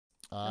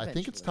I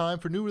think it's time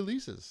for new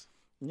releases.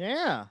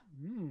 Yeah.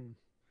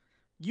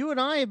 You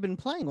and I have been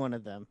playing one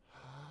of them.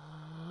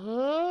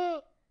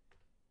 Do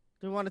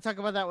we want to talk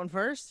about that one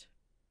first?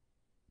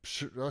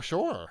 Sure.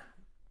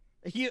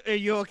 Are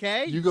you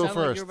okay? You go Sound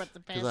like you're first, about to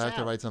because pass I have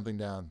to out. write something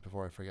down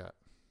before I forget.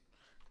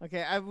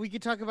 Okay, we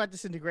could talk about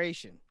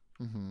Disintegration,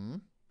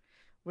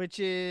 which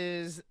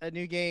is a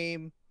new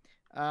game.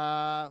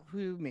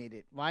 Who made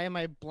it? Why am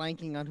I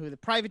blanking on who? The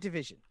Private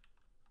Division.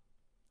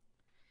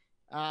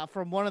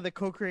 From one of the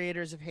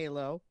co-creators of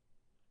Halo.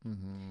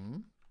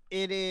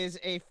 It is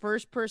a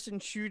first-person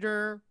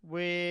shooter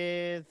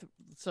with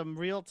some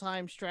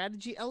real-time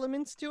strategy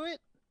elements to it.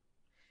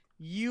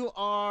 You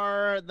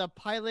are the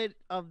pilot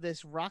of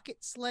this rocket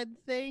sled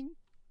thing.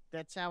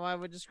 That's how I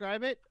would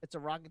describe it. It's a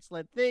rocket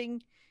sled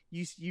thing.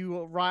 You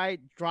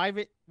drive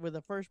it with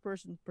a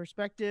first-person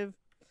perspective.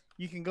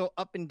 You can go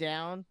up and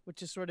down,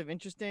 which is sort of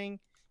interesting,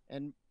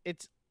 and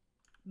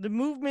the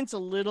movement's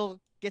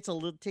takes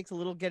a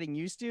little getting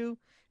used to,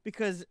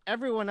 because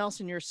everyone else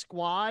in your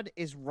squad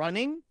is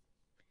running,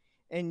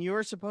 and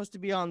you're supposed to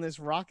be on this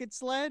rocket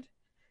sled.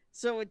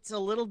 So it's a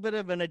little bit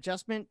of an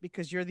adjustment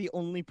because you're the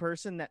only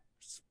person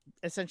that's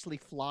essentially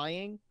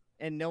flying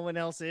and no one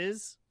else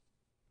is.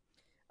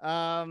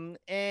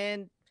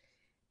 And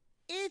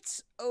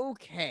it's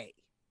okay.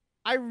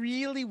 I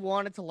really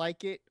wanted to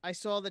like it. I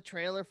saw the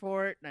trailer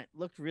for it and it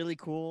looked really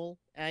cool.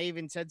 I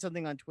even said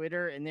something on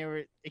Twitter and they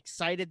were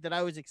excited that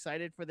I was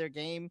excited for their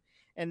game.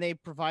 And they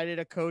provided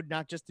a code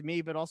not just to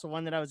me, but also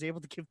one that I was able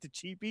to give to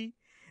Cheapy.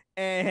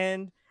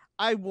 And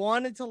I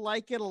wanted to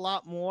like it a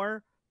lot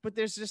more, but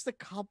there's just a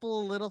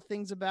couple of little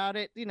things about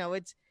it. You know,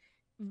 it's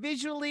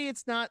visually,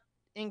 it's not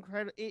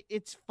incredible.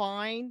 It's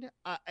fine.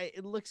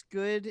 It looks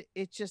good.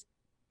 It's just,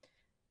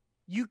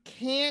 you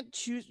can't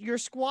choose. Your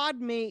squad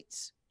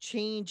mates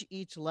change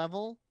each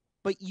level,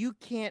 but you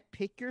can't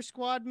pick your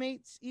squad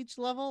mates each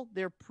level.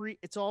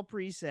 It's all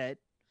preset.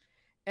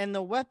 And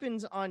the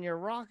weapons on your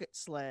rocket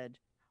sled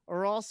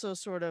are also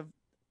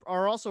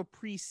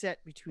preset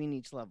between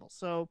each level.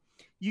 So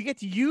you get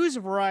to use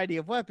a variety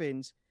of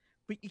weapons,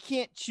 but you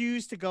can't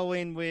choose to go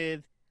in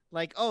with,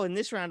 like, oh, in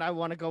this round I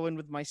want to go in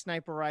with my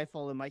sniper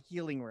rifle and my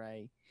healing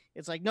ray.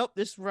 It's like, nope,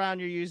 this round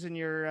you're using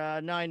your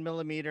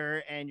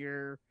 9mm and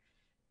your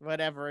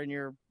whatever and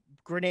your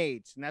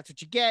grenades, and that's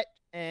what you get,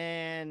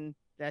 and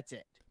that's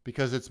it.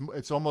 Because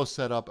it's almost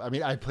set up. I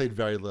mean, I played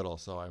very little,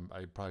 so I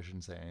probably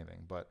shouldn't say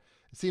anything, but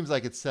it seems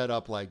like it's set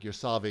up like you're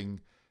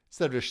solving,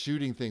 instead of just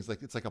shooting things,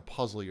 like it's like a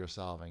puzzle you're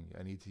solving.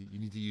 You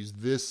need to use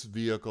this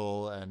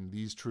vehicle and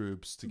these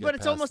troops to get. But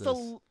it's past almost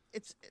this.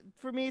 it's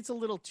for me, it's a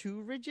little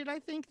too rigid, I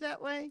think,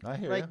 that way. I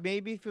hear like ya.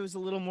 Maybe if it was a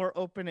little more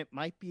open, it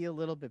might be a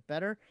little bit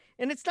better.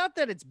 And it's not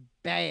that it's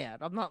bad.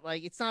 I'm not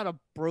like, it's not a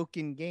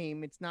broken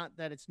game. It's not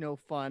that it's no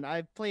fun.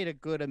 I've played a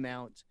good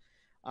amount.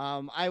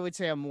 I would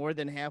say I'm more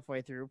than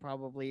halfway through,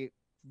 probably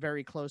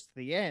very close to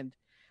the end.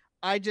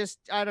 I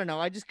don't know.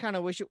 I just kind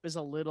of wish it was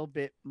a little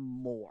bit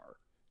more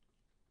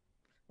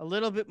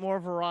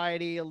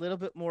variety, a little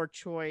bit more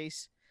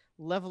choice,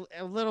 a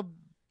little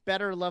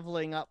better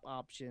leveling up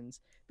options,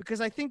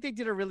 because I think they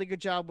did a really good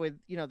job with,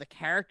 the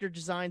character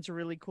designs are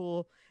really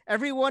cool.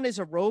 Everyone is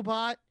a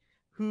robot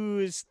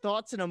whose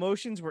thoughts and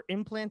emotions were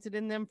implanted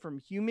in them from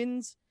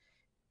humans,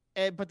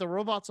 but the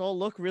robots all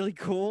look really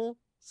cool.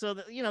 So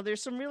that,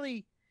 there's some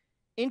really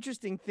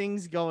interesting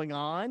things going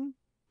on.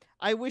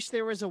 I wish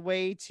there was a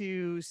way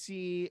to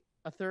see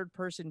a third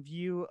person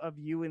view of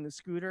you in the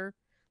scooter.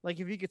 Like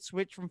if you could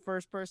switch from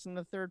first person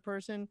to third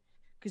person,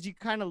 because you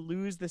kind of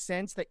lose the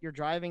sense that you're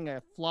driving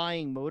a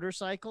flying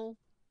motorcycle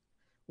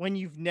when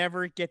you've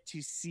never get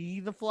to see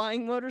the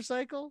flying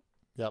motorcycle.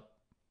 Yep.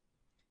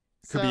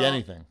 Could be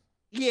anything.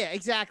 Yeah,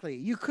 exactly.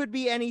 You could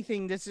be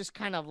anything that's just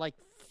kind of like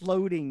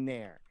floating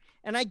there.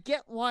 And I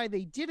get why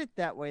they did it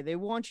that way. They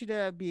want you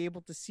to be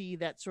able to see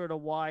that sort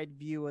of wide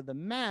view of the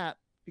map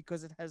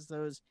because it has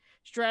those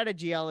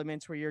strategy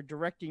elements where you're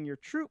directing your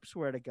troops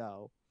where to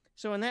go.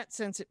 So in that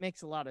sense, it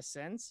makes a lot of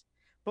sense.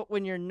 But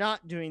when you're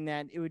not doing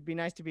that, it would be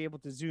nice to be able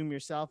to zoom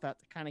yourself out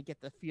to kind of get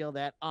the feel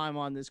that I'm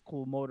on this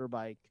cool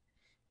motorbike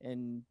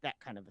and that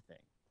kind of a thing.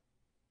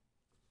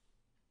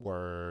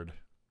 Word.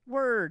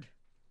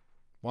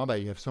 Wamba,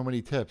 you have so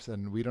many tips,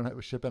 and we don't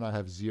have Ship, and I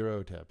have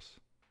 0 tips.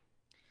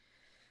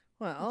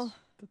 Well,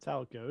 that's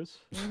how it goes.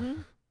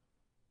 Mm-hmm.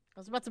 I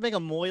was about to make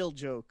a Moyle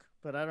joke,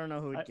 but I don't know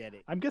who would get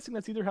it. I'm guessing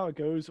that's either how it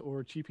goes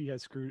or Cheapy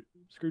has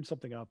screwed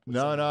something up.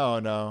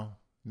 No.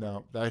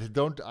 I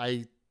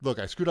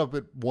screwed up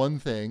with one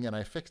thing and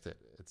I fixed it.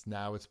 It's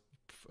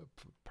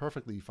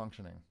perfectly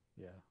functioning.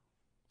 Yeah.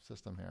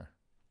 System here.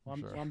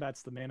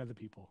 Wombat's the man of the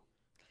people.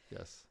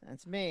 Yes.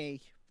 That's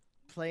me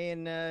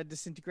playing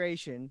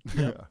Disintegration.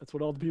 Yeah, that's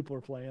what all the people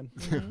are playing.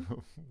 Mm-hmm.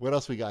 What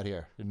else we got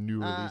here in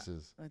new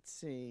releases? Let's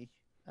see.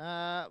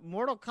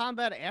 Mortal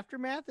Kombat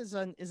Aftermath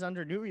is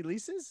under new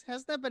releases.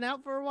 Has that been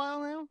out for a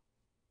while now?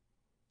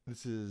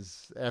 This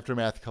is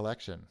Aftermath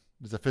Collection.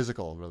 It's a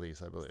physical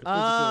release, I believe.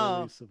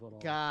 Oh,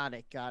 got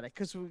it.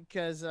 Because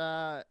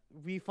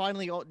we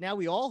finally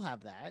we all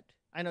have that.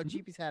 I know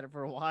GP's had it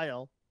for a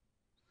while.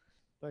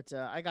 But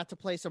I got to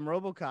play some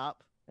RoboCop,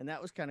 and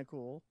that was kind of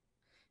cool.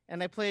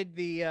 And I played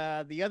the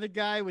other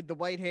guy with the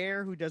white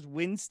hair who does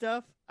wind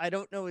stuff. I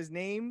don't know his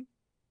name.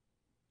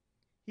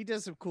 He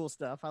does some cool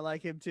stuff. I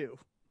like him too.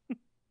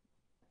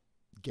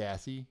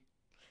 Gassy.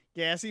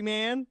 Gassy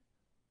man.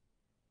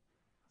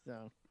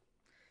 So,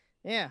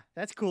 yeah,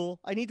 that's cool.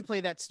 I need to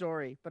play that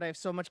story, but I have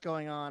so much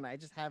going on. I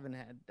just haven't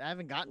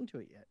gotten to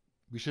it yet.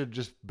 We should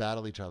just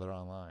battle each other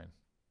online.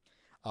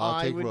 I'll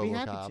I take would be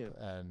happy RoboCop, to.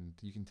 and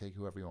you can take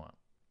whoever you want.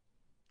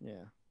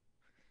 Yeah.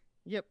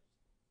 Yep.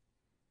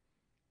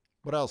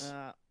 What else?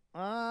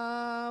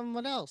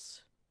 What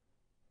else?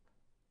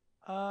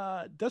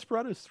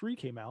 Desperados 3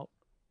 came out.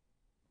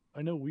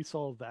 I know we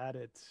saw that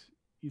at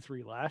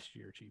E3 last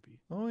year, Cheapy.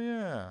 Oh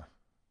yeah.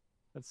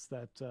 That's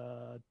that.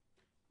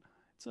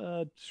 It's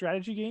a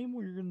strategy game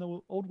where you're in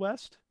the Old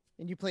West.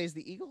 And you play as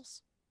the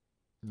Eagles?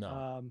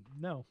 No.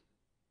 No,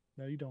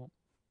 you don't.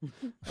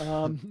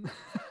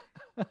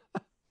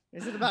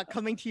 Is it about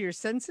coming to your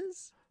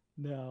senses?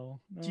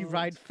 No. Do you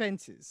ride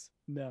fences?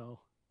 No.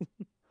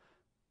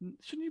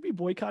 Shouldn't you be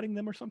boycotting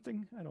them or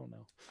something? I don't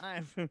know.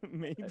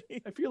 Maybe.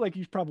 I feel like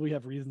you probably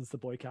have reasons to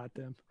boycott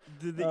them.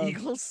 The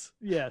Eagles?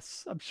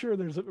 Yes, I'm sure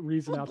there's a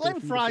reason Well, out there. Glenn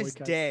for you to Fry's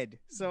boycott dead,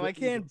 so the I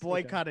can't Eagles. Okay.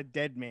 boycott a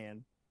dead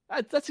man.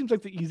 That seems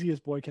like the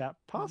easiest boycott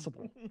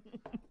possible.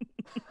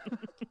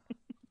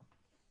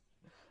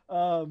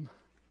 I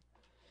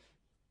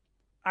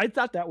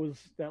thought that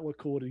looked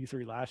cool at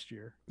E3 last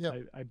year. Yeah.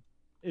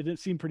 It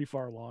seemed pretty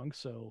far along,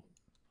 so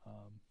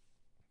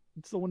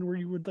it's the one where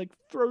you would like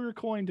throw your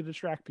coin to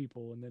distract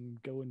people and then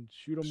go and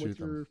shoot them with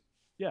your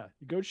you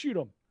go shoot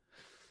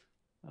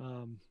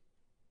them.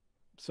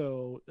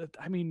 So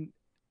I mean,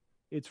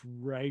 it's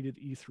right at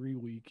E3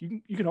 week.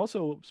 You can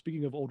also,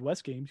 speaking of Old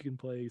West games, you can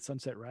play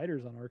Sunset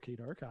Riders on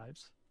Arcade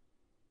Archives.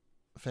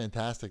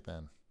 Fantastic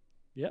then.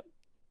 Yep,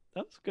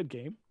 that was a good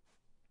game.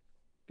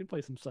 You can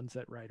play some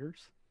Sunset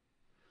Riders.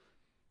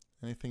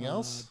 Anything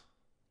else?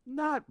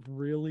 Not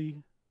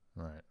really.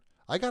 Right.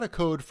 I got a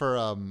code for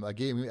a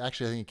game.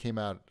 Actually, I think it came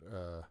out.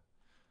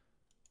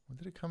 When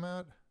did it come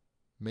out?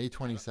 May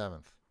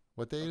 27th.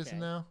 What date is it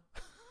now?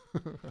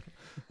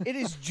 It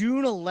is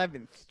June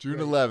 11th. June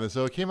 11th.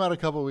 So it came out a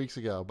couple weeks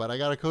ago. But I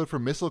got a code for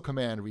Missile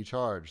Command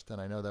Recharged, and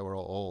I know that we're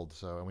all old,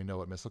 and we know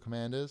what Missile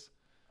Command is.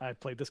 I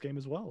played this game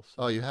as well.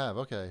 So. Oh, you have?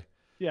 Okay.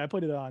 Yeah, I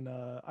played it on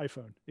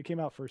iPhone. It came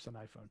out first on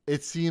iPhone.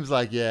 It seems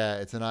like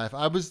it's an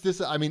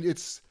iPhone. I mean,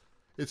 it's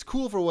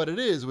cool for what it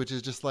is, which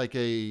is just like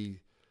a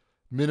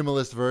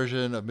minimalist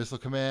version of Missile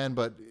Command,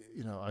 but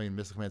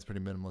Missile Command's pretty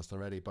minimalist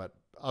already, but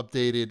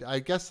updated. I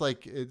guess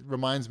like it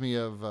reminds me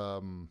of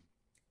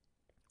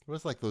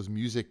what's like those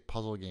music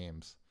puzzle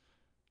games,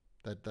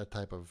 that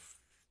type of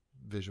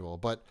visual.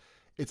 But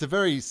it's a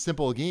very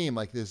simple game.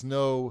 Like it's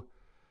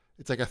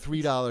like a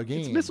 $3 game.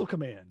 It's Missile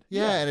Command.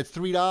 Yeah, and it's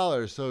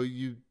 $3. So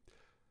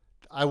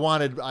I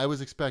wanted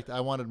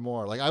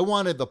more. Like I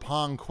wanted the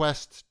Pong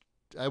Quest.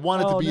 I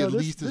wanted to be at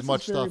least as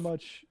much stuff.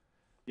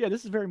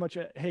 This is very much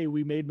hey,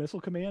 we made Missile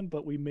Command,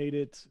 but we made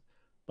it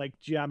like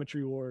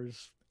Geometry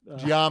Wars.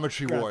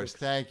 Geometry graphics. Wars.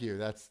 Thank you.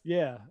 That's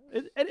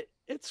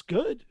it's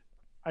good.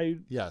 I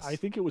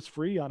think it was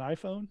free on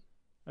iPhone,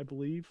 I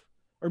believe,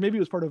 or maybe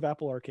it was part of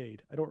Apple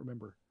Arcade. I don't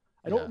remember.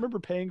 I don't remember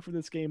paying for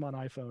this game on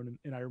iPhone,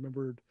 and I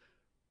remembered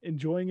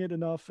enjoying it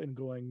enough and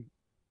going,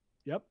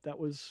 "Yep, that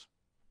was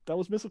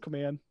Missile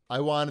Command." I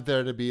wanted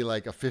there to be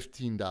like a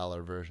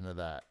 $15 version of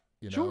that,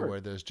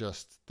 where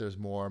there's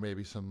more,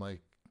 maybe some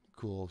like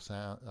cool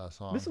sound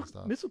songs and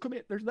stuff. Missile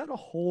Command. There's not a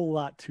whole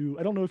lot to.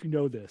 I don't know if you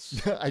know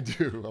this. I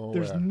do.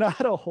 There's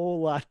not a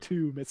whole lot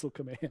to Missile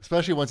Command,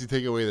 especially once you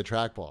take away the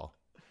trackball.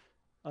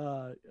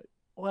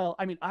 Well,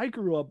 I mean, I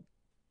grew up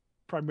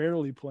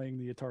primarily playing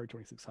the Atari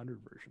 2600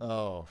 version.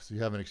 Oh, so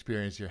you haven't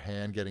experienced your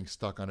hand getting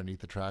stuck underneath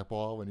the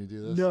trackball when you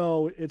do this?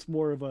 No, it's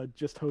more of a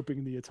just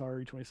hoping the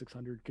Atari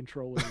 2600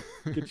 controller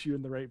gets you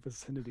in the right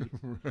vicinity.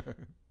 Right.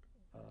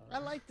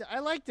 I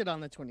liked it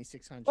on the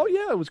 2600. Oh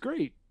yeah, it was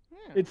great.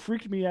 Yeah. It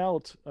freaked me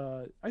out.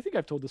 I think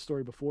I've told this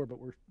story before, but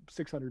we're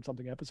 600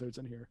 something episodes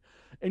in here.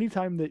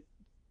 Anytime that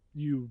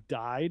you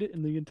died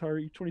in the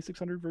Atari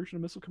 2600 version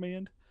of Missile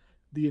Command,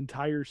 the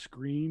entire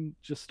screen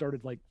just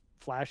started like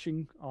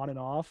flashing on and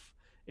off,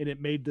 and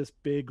it made this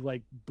big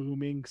like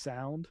booming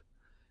sound,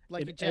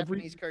 like a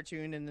Japanese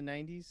cartoon in the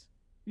 90s.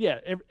 Yeah,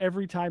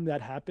 every time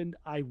that happened,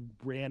 I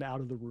ran out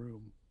of the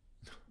room.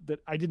 That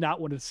I did not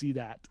want to see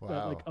that. Wow.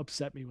 That like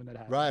upset me when that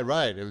happened.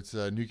 Right. It was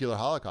a nuclear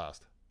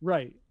holocaust.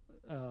 Right.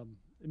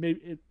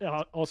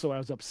 Also, I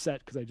was upset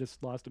because I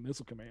just lost a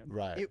Missile Command.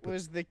 Right. It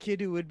was the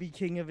kid who would be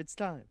king of its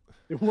time.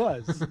 It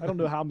was. I don't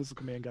know how Missile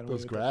Command got away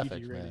those with that graphics,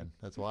 PG rating. man.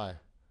 That's why.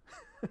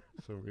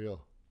 So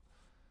real.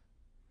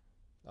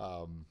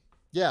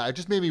 It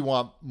just made me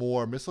want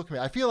more Missile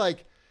Command. I feel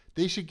like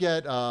they should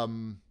get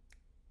the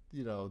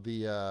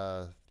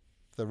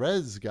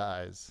Rez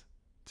guys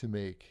to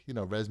make,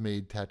 Rez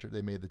made Tetris.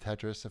 They made the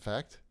Tetris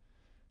Effect.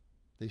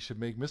 They should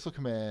make Missile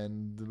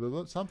Command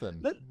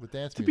something with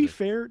dance music. To be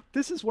fair,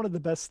 this is one of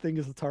the best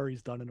things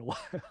Atari's done in a while.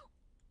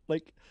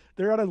 Like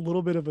they're on a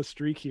little bit of a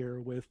streak here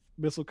with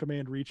Missile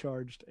Command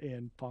Recharged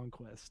and Pong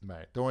Quest.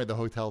 Right. Don't worry, the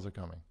hotels are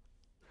coming.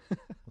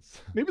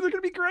 Maybe they're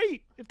gonna be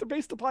great if they're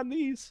based upon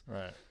these.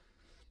 Right.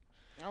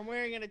 I'm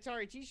wearing an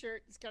Atari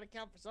T-shirt. It's got to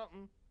count for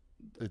something.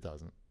 It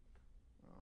doesn't.